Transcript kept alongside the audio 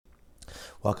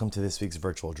Welcome to this week's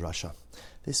virtual drasha.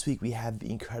 This week we have the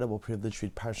incredible privilege to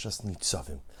read Parshas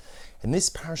Nitzavim. And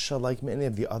this parsha, like many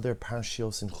of the other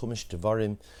parshios in Chumash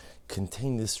Devarim,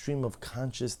 contain the stream of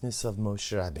consciousness of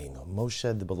Moshe Rabbeinu.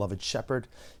 Moshe, the beloved shepherd,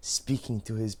 speaking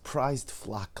to his prized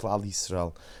flock, Klal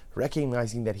Yisrael,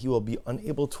 recognizing that he will be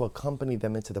unable to accompany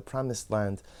them into the promised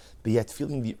land, but yet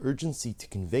feeling the urgency to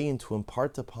convey and to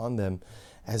impart upon them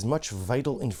as much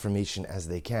vital information as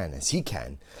he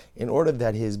can, in order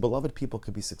that his beloved people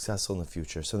could be successful in the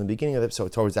future. So in the beginning of the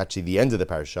episode, towards actually the end of the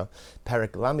parasha,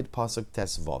 Perek Lamed Pasuk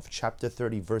Tes Vav, chapter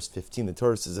 30, verse 15, the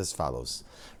Torah says as follows: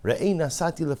 Re'ei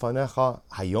nasati lefanecha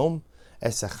hayom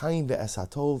es ha'chaim ve'es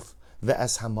ha'tov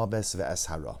ve'es ha'mabes ve'es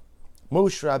ha'ra.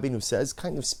 Moshe Rabbeinu says,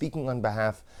 kind of speaking on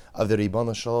behalf of the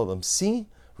Ribono Shel Olam, see,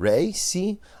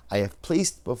 I have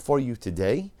placed before you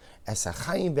today es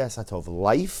ha'chaim ve'es ha'tov,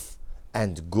 life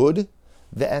and good,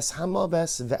 ve'es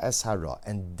ha'mabes ve'es ha'ra,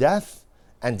 and death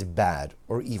and bad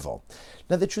or evil.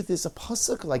 Now the truth is, a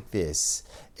pasuk like this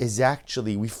is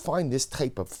actually, we find this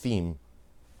type of theme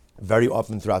very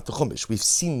often throughout the Chumash. We've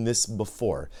seen this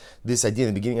before. This idea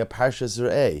in the beginning of Parshas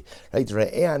Re'eh, right?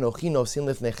 Re'eh anochi nosin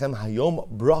lifnechem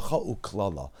hayom bracha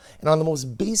uklala. And on the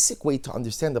most basic way to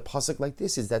understand a pasuk like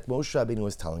this is that Moshe Rabbeinu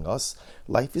was telling us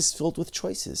life is filled with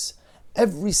choices.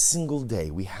 Every single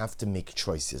day we have to make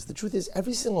choices. The truth is,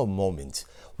 every single moment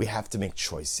we have to make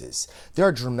choices. There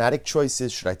are dramatic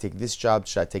choices. Should I take this job?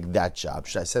 Should I take that job?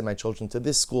 Should I send my children to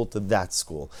this school, to that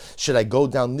school? Should I go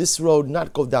down this road,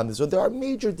 not go down this road? There are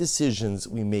major decisions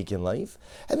we make in life.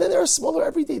 And then there are smaller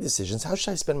everyday decisions. How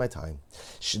should I spend my time?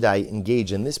 Should I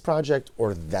engage in this project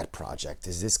or that project?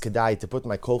 Is this kedai to put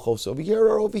my kolchos over here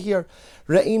or over here?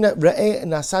 Re'eh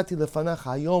nasati lefanach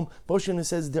hayom. Moshe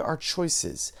says there are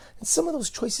choices. And some of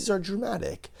those choices are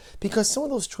dramatic, because some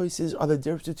of those choices are the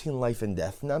difference between life and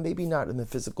death. Now, maybe not in the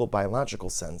physical,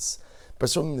 biological sense, but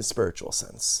certainly in the spiritual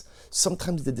sense.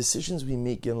 Sometimes the decisions we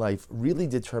make in life really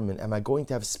determine, am I going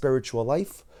to have spiritual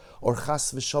life or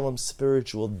chas v'shalom,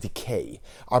 spiritual decay?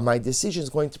 Are my decisions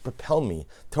going to propel me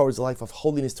towards a life of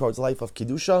holiness, towards a life of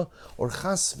kedusha, or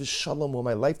chas v'shalom, will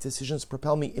my life decisions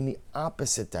propel me in the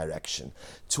opposite direction,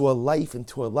 to a life and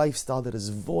to a lifestyle that is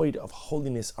void of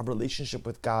holiness, of relationship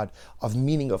with God, of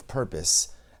meaning, of purpose?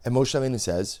 And Moshe Rabbeinu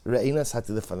says, Re'ei nasati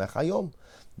lefanech hayom.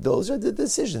 Those are the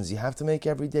decisions you have to make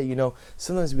every day.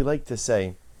 Sometimes we like to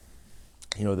say,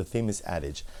 the famous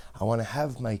adage, I want to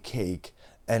have my cake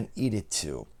and eat it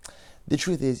too. The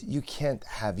truth is, you can't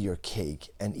have your cake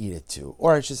and eat it too.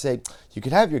 Or I should say, you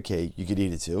could have your cake, you could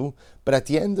eat it too, but at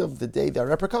the end of the day, there are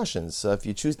repercussions. So if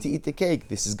you choose to eat the cake,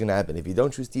 this is going to happen. If you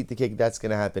don't choose to eat the cake, that's going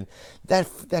to happen. That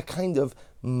kind of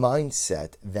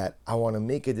mindset that I want to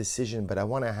make a decision, but I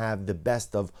want to have the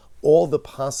best of all the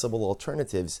possible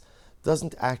alternatives,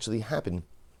 doesn't actually happen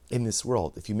in this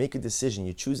world. If you make a decision,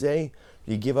 you choose A,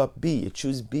 you give up B. You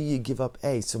choose B, you give up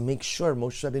A. So make sure,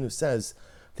 Moshe Rabbeinu says,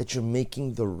 that you're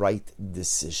making the right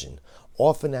decision.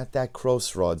 Often at that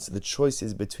crossroads, the choice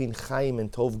is between Chaim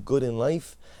and Tov, good in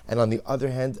life, and on the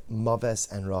other hand,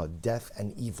 Maves and Ra, death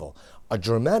and evil. A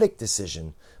dramatic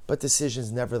decision, but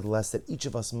decisions nevertheless that each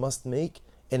of us must make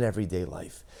in everyday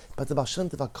life. But the Baal Shem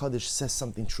Tov HaKadosh says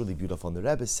something truly beautiful. And the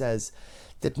Rebbe says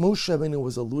that Moshe Rabbeinu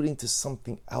was alluding to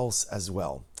something else as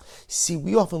well. See,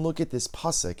 we often look at this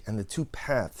pasuk and the two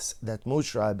paths that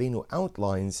Moshe Rabbeinu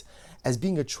outlines as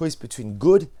being a choice between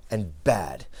good and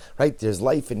bad, right? There's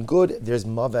life in good, there's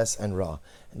Maves and Ra.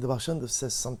 And the Baal Shem Tov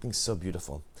says something so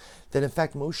beautiful, that in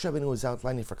fact Moshe Rabbeinu was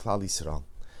outlining for Klal Yisrael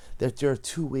that there are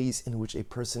two ways in which a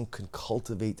person can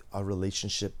cultivate a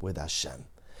relationship with Hashem.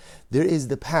 There is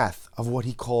the path of what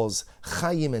he calls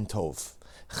Chayim and Tov.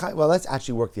 Well, let's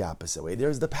actually work the opposite way.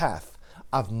 There's the path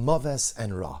of Maves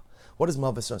and Ra. What is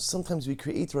Maves and Ra? Sometimes we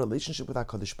create a relationship with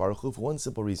HaKadosh Baruch Hu for one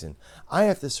simple reason. I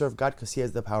have to serve God because He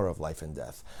has the power of life and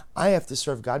death. I have to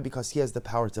serve God because He has the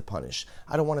power to punish.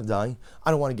 I don't want to die.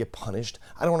 I don't want to get punished.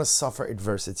 I don't want to suffer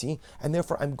adversity. And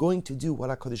therefore, I'm going to do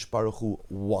what HaKadosh Baruch Hu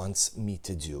wants me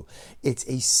to do. It's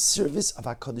a service of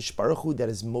HaKadosh Baruch Hu that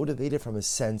is motivated from a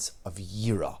sense of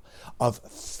yira, of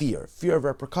fear of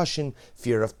repercussion,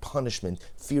 fear of punishment,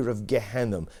 fear of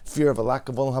Gehenna, fear of a lack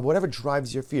of olam haba, whatever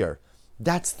drives your fear.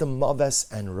 That's the Maves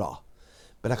and Ra.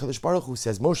 But HaKadosh Baruch Hu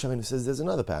says, Moshe Rabbeinu says, there's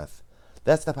another path.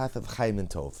 That's the path of Chaim and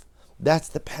Tov. That's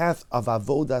the path of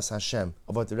Avodas Hashem,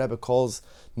 of what the Rebbe calls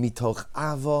Mitoch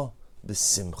Ava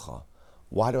B'Simcha.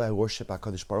 Why do I worship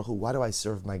HaKadosh Baruch Hu? Why do I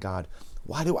serve my God?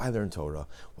 Why do I learn Torah?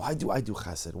 Why do I do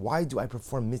Chesed? Why do I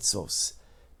perform mitzvos?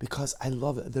 Because I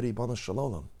love the Ribono Shel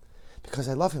Olam. Because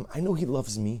I love Him. I know He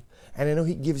loves me. And I know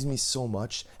He gives me so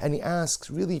much. And He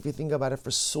asks, really, if you think about it, for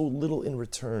so little in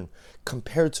return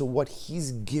compared to what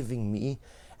He's giving me.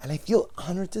 And I feel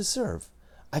honored to serve.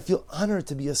 I feel honored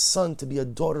to be a son, to be a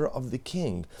daughter of the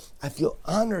king. I feel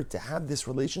honored to have this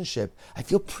relationship. I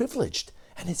feel privileged,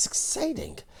 and it's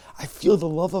exciting. I feel the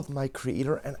love of my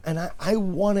Creator, and I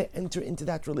want to enter into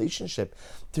that relationship.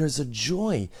 There's a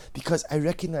joy because I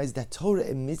recognize that Torah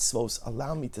and mitzvos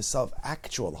allow me to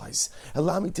self-actualize,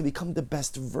 allow me to become the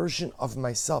best version of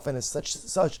myself. And as such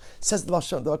says the Baal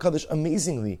Shem Tov HaKadosh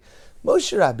amazingly,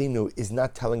 Moshe Rabbeinu is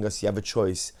not telling us you have a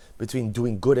choice between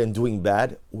doing good and doing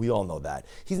bad. We all know that.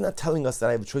 He's not telling us that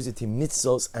I have a choice between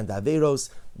mitzvos and averos.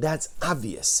 That's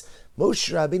obvious.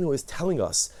 Moshe Rabbeinu is telling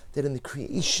us that in the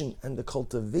creation and the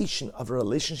cultivation of a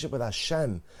relationship with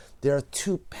Hashem, there are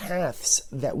two paths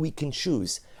that we can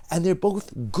choose, and they're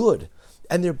both good,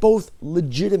 and they're both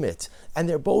legitimate, and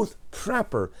they're both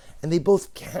proper, and they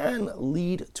both can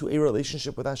lead to a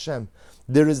relationship with Hashem.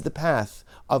 There is the path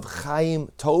of Chaim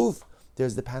Tov,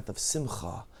 there's the path of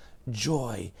Simcha,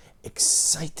 joy,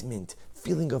 excitement,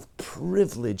 feeling of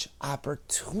privilege,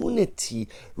 opportunity,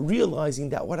 realizing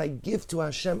that what I give to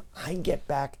Hashem, I get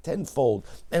back tenfold.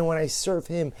 And when I serve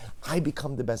Him, I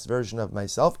become the best version of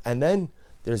myself. And then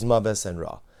there's Maves and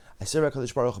Ra. I serve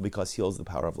HaKadosh Baruch Hu because He holds the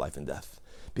power of life and death.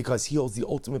 Because He holds the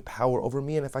ultimate power over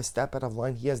me, and if I step out of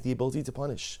line, He has the ability to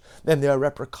punish. Then there are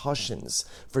repercussions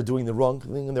for doing the wrong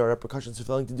thing, and there are repercussions for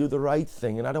failing to do the right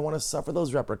thing, and I don't want to suffer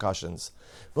those repercussions.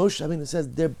 Moshe Rabbeinu says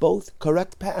they're both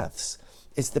correct paths.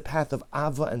 It's the path of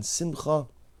Ava and Simcha,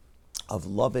 of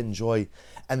love and joy,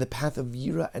 and the path of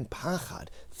Yira and Pachad,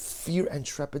 fear and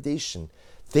trepidation.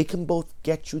 They can both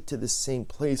get you to the same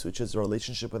place, which is a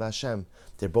relationship with Hashem.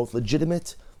 They're both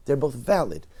legitimate, they're both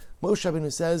valid. Moshe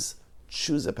Rabbeinu says,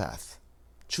 choose a path.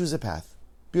 Choose a path.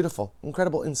 Beautiful,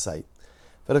 incredible insight.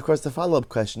 But of course, the follow-up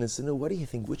question is, what do you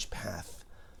think? Which path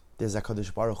does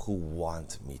HaKadosh Baruch Hu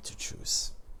want me to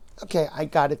choose? Okay, I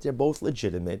got it. They're both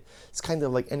legitimate. It's kind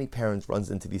of like any parent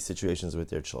runs into these situations with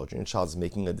their children. Your child's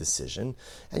making a decision.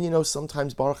 And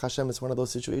sometimes, Baruch Hashem, it's one of those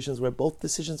situations where both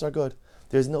decisions are good.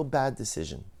 There's no bad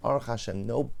decision. Baruch Hashem,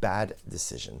 no bad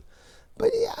decision. But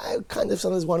yeah, I kind of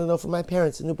sometimes want to know from my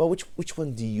parents, but which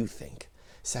one do you think?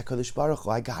 HaKadosh Baruch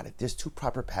Hu, I got it. There's two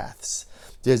proper paths.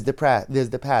 There's the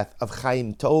path of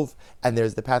Chaim Tov, and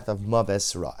there's the path of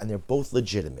Maves Ra, and they're both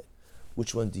legitimate.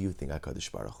 Which one do you think,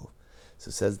 HaKadosh Baruch Hu? So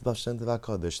says the Baal Shem Tov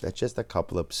HaKadosh, that's just a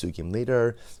couple of psukim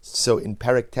later. So in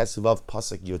Perek Tesuvav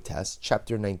Pasuk Yotes,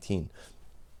 chapter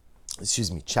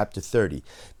 30,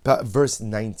 verse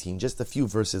 19, just a few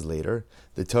verses later,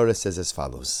 the Torah says as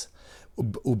follows: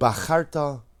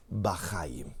 Ubacharta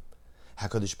b'chaim.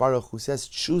 HaKadosh Baruch Hu says,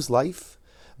 choose life,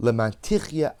 leman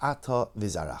tichya ata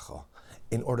v'zaracha,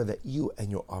 in order that you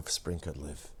and your offspring could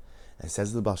live. And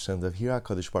says the Baal Shem Tov, here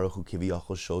HaKadosh Baruch Hu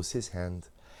Kiviyachol shows His hand,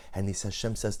 and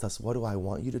Hashem says to us, what do I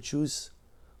want you to choose?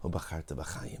 Ubacharta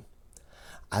b'chaim.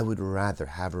 I would rather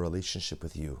have a relationship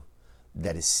with you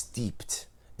that is steeped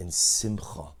in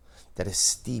simcha, that is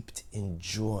steeped in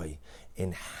joy,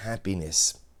 in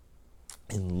happiness,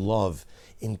 in love,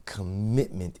 in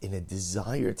commitment, in a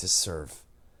desire to serve,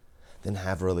 than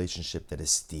have a relationship that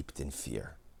is steeped in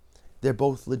fear. They're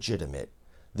both legitimate.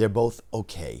 They're both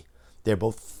okay. They're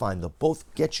both fine. They'll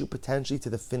both get you potentially to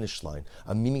the finish line,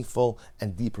 a meaningful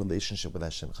and deep relationship with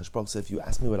Hashem. HaKadosh Baruch Hu said, if you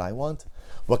ask me what I want,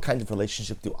 what kind of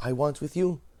relationship do I want with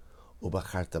you?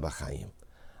 Ubacharta b'chaim.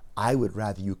 I would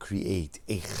rather you create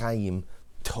a Chaim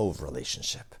Tov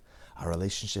relationship, a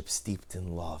relationship steeped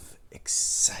in love,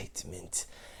 excitement,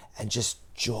 and just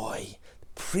joy,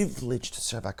 privilege to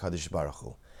serve HaKadosh Baruch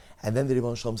Hu. And then the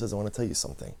Ribbon Shalom says, I want to tell you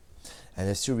something. And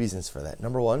there's two reasons for that.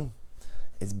 Number one,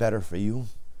 it's better for you.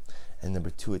 And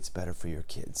number two, it's better for your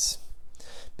kids.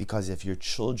 Because if your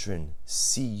children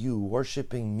see you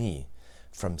worshiping me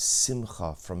from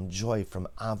simcha, from joy, from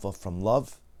ava, from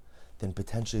love, then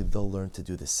potentially they'll learn to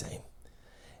do the same.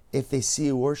 If they see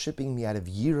you worshiping me out of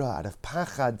yira, out of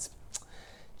pachad,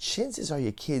 chances are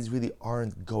your kids really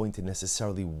aren't going to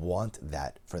necessarily want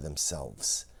that for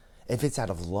themselves. If it's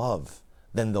out of love,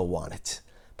 then they'll want it.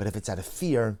 But if it's out of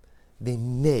fear, they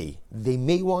may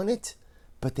want it,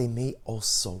 but they may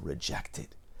also reject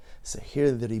it. So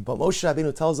here the Rebbe Moshe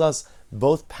Rabbeinu tells us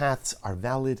both paths are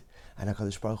valid, and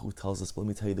HaKadosh Baruch Hu tells us, let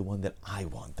me tell you the one that I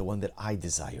want, the one that I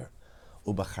desire.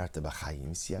 Ubacharta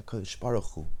b'chaim. See, HaKadosh Baruch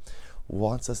Hu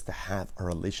wants us to have a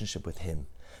relationship with Him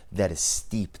that is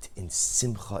steeped in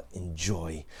simcha, in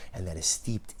joy, and that is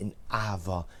steeped in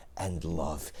ava and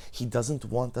love. He doesn't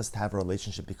want us to have a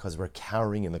relationship because we're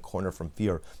cowering in the corner from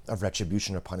fear of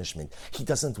retribution or punishment. He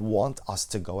doesn't want us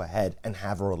to go ahead and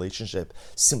have a relationship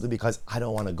simply because I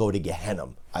don't want to go to Gehenna.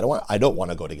 I don't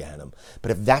want to go to Gehenna.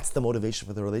 But if that's the motivation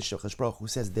for the relationship, Kadosh Baruch Hu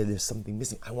says that there's something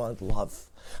missing. I want love.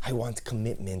 I want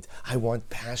commitment. I want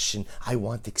passion. I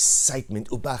want excitement.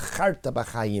 Ubacharta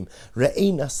b'chayim.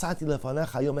 Re'ei nasati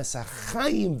lefanecha hayom es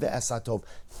hachayim ve'es hatov.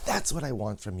 That's what I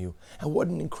want from you. And what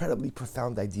an incredibly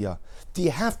profound idea. Do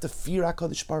you have to fear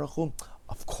HaKadosh Baruch Hu?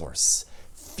 Of course.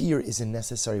 Fear is a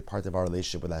necessary part of our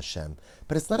relationship with Hashem.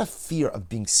 But it's not a fear of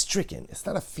being stricken. It's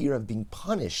not a fear of being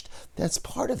punished. That's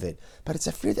part of it. But it's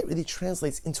a fear that really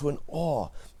translates into an awe,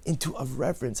 into a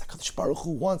reverence. HaKadosh Baruch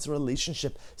Hu wants a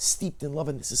relationship steeped in love,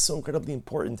 and this is so incredibly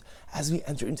important as we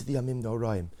enter into the Yamim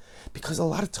Noraim. Because a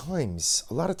lot of times,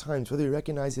 whether you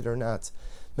recognize it or not,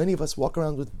 many of us walk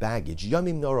around with baggage.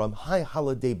 Yamim Noraim, high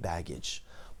holiday baggage.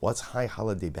 What's high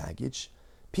holiday baggage?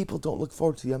 People don't look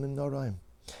forward to Yamim Noraim.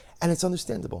 And it's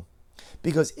understandable.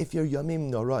 Because if your Yamim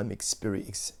Noraim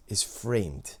experience is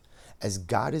framed as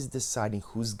God is deciding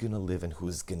who's going to live and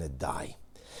who's going to die,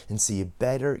 and so you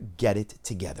better get it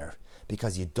together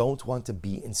because you don't want to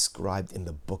be inscribed in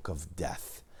the book of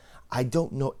death. I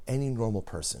don't know any normal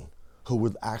person who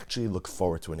would actually look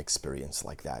forward to an experience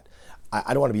like that.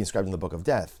 I don't want to be inscribed in the book of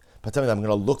death, but tell me that I'm going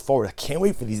to look forward. I can't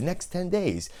wait for these next 10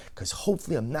 days because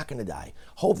hopefully I'm not going to die.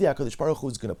 Hopefully HaKadosh Baruch Hu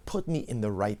is going to put me in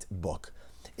the right book.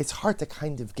 It's hard to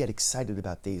kind of get excited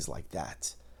about days like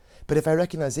that. But if I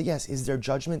recognize that, yes, is there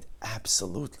judgment?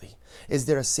 Absolutely. Is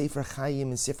there a Sefer Chaim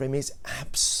and Sefer Meis?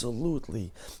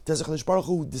 Absolutely. Does HaKadosh Baruch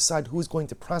Hu decide who's going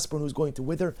to prosper and who's going to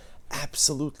wither?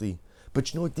 Absolutely.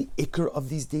 But you know what the ikr of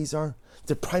these days are?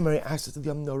 The primary aspect of the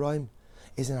Yom Noraim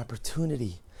is an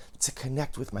opportunity to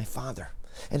connect with my Father.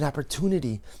 An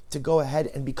opportunity to go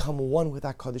ahead and become one with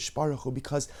HaKadosh Baruch Hu,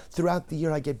 because throughout the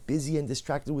year I get busy and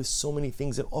distracted with so many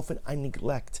things, and often I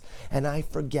neglect and I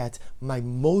forget my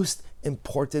most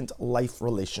important life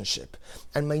relationship.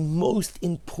 And my most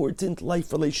important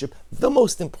life relationship, the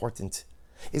most important,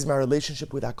 is my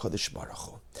relationship with HaKadosh Baruch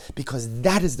Hu, because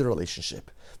that is the relationship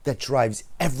that drives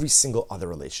every single other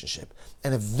relationship.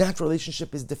 And if that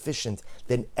relationship is deficient,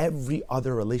 then every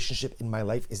other relationship in my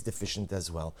life is deficient as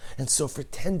well. And so for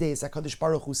 10 days, HaKadosh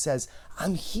Baruch Hu says,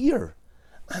 I'm here.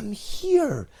 I'm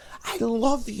here. I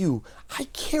love you. I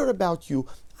care about you.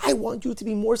 I want you to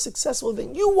be more successful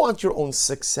than you want your own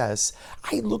success.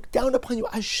 I look down upon you.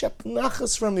 I shep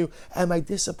nachas from you. Am I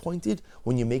disappointed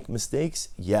when you make mistakes?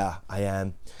 Yeah, I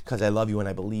am, because I love you and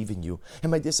I believe in you.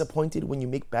 Am I disappointed when you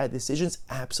make bad decisions?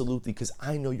 Absolutely, because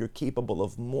I know you're capable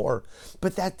of more.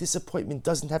 But that disappointment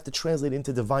doesn't have to translate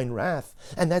into divine wrath,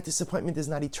 and that disappointment is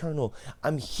not eternal.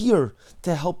 I'm here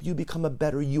to help you become a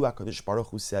better you, HaKadosh Baruch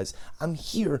Hu says. I'm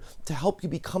here to help you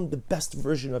become the best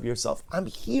version of yourself. I'm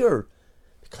here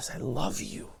because I love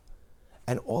you.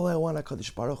 And all I want,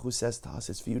 HaKadosh Baruch Hu says to us,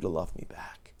 is for you to love me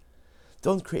back.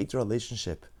 Don't create a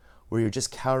relationship where you're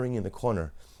just cowering in the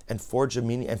corner and forge a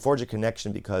meaning and forge a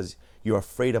connection because you're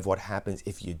afraid of what happens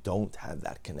if you don't have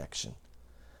that connection.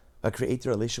 But create a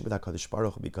relationship with HaKadosh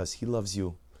Baruch Hu because He loves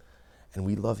you and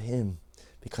we love Him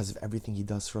because of everything He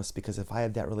does for us. Because if I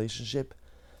have that relationship,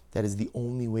 that is the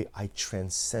only way I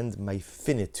transcend my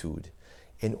finitude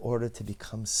in order to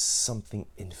become something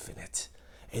infinite,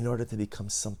 in order to become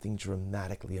something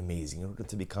dramatically amazing, in order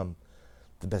to become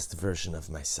the best version of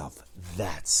myself.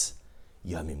 That's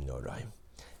Yamim Noraim.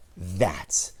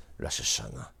 That's Rosh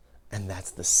Hashanah. And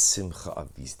that's the simcha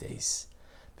of these days.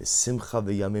 The simcha of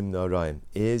the Yamim Noraim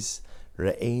is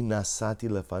Re'ei nasati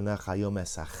lefanach hayom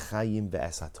es hachayim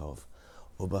ve'es hatov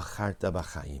ubacharta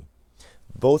b'chayim.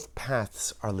 Both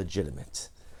paths are legitimate,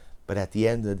 but at the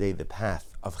end of the day, the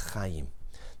path of Chaim,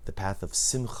 the path of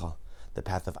Simcha, the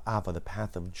path of Ava, the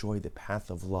path of joy, the path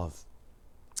of love,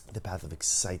 the path of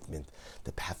excitement,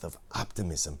 the path of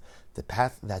optimism, the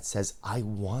path that says, I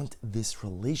want this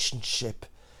relationship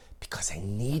because I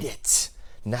need it,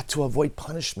 not to avoid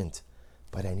punishment,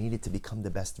 but I need it to become the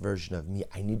best version of me.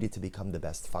 I need it to become the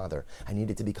best father. I need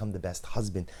it to become the best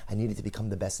husband. I need it to become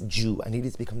the best Jew. I need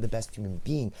it to become the best human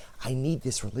being. I need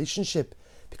this relationship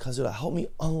because it'll help me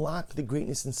unlock the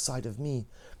greatness inside of me.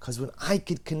 Because when I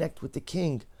could connect with the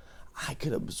King, I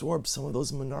could absorb some of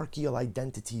those monarchical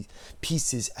identity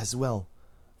pieces as well.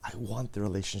 I want the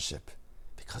relationship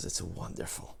because it's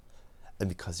wonderful and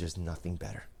because there's nothing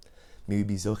better. May we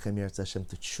be Zochem Yirtzeh Hashem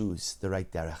to choose the right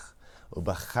derech,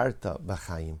 ubacharta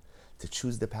b'chayim, to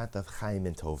choose the path of Chaim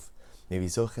and Tov. May we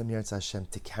Zochem Yirtzeh Hashem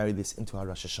to carry this into our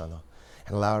Rosh Hashanah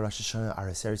and allow our Rosh Hashanah, our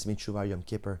Aseret Mitzvah, our Yom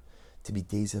Kippur, to be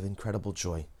days of incredible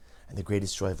joy, and the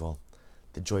greatest joy of all,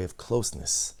 the joy of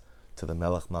closeness to the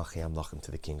Melech Malchei Amlachim,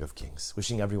 to the King of Kings.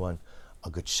 Wishing everyone a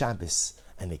good Shabbos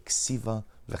and a Ksiva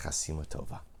v'chasima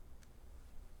tova.